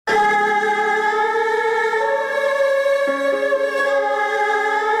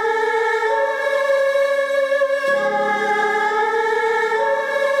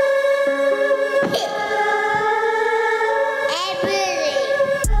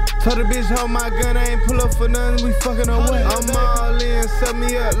Told the bitch hold my gun, I ain't pull up for nothing, we fucking away. I'm all in, set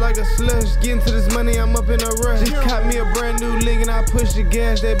me up like a slush. Getting to this money, I'm up in a rush. Just caught me a brand new link and I push the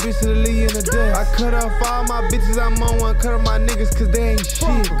gas, that bitch to the Lee in the dust. I cut off all my bitches, I'm on one, cut off my niggas cause they ain't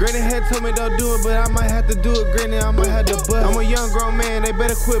shit. Granny had told me don't do it, but I might have to do it, Granny, I might have to bust. I'm a young grown man, they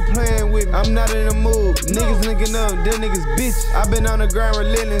better quit playing with me. I'm not in the mood, niggas linking up, them niggas bitch. I been on the grind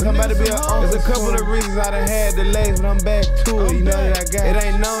relentless, I'm about to be an There's a couple of reasons I done had delays, but I'm back to it, you know that I got it. It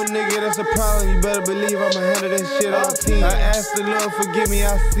ain't no nigga, that's a problem, you better believe I'ma handle that shit all team. I ask the Lord forgive me,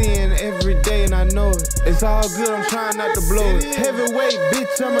 I sin every day and I know it. It's all good, I'm trying not to blow it. Heavyweight,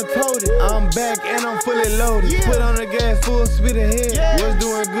 bitch, I'ma tote it. I'm back and I'm fully loaded. Put on the gas, full speed ahead. Was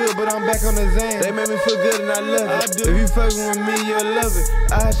doing good, but I'm back on the Zell. They make me feel good and I love it. If you fucking with me, you'll love it.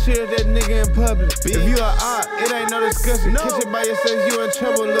 I share that nigga in public. If you a op, it ain't no discussion. Catch it by yourself, you in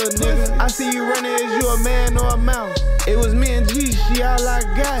trouble, little nigga. I see you running, is you a man or a mouse? It was me and G, she all I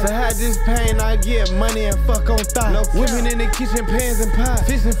got. To hide this pain, I get money and fuck on thought. Whipping in the kitchen, pans and pots.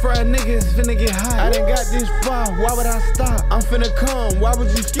 Fish and fried niggas finna get hot. I done got this far, why would I stop? I'm finna come, why would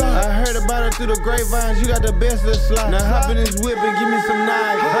you stop? I heard about it through the grapevines, you got the best of the slot. Now hop in this whip and give me some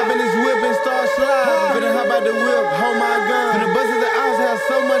knives. Hop in this whip and start sliding. Finna hop out the whip, hold my gun. Finna bust at the house, have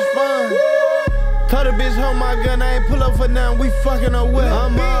so much fun. Told the bitch hold my gun, I ain't pull up for nothing, we fucking away.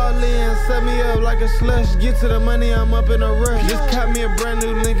 I'm all in, set me up like a slush. Get to the money, I'm up in a rush. Just caught me a brand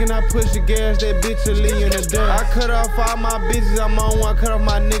new link and I push the gas, that bitch will leave in the dirt. I cut off all my bitches, I'm on one, cut off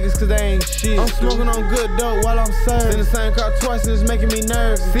my niggas cause they ain't shit. I'm smoking on good dope while I'm serving. In the same car twice and it's making me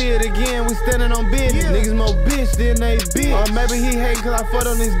nervous. See it again, we standing on business. Niggas more bitch than they bitch. Or maybe he hating cause I fucked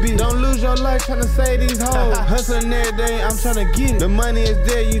on this bitch. Don't lose your life trying to save these hoes. Hustling every day, I'm trying to get it. The money is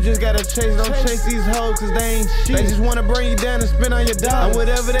there, you just gotta chase. Don't chase these hoes cause they ain't shit. They just wanna bring you down and spend on your dollars. And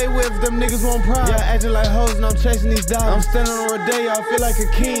whatever they with, them niggas won't pride. Y'all acting like hoes and I'm chasing these dollars. I'm standing on Rodeo, I feel like a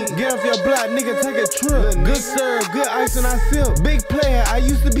king. Get off your block, nigga, take a trip. Good serve, good ice and I sip. Big player, I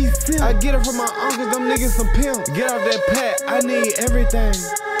used to be simp. I get it from my uncles, them niggas some pimp. Get off that pat, I need everything.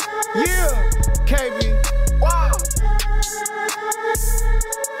 Yeah, KB.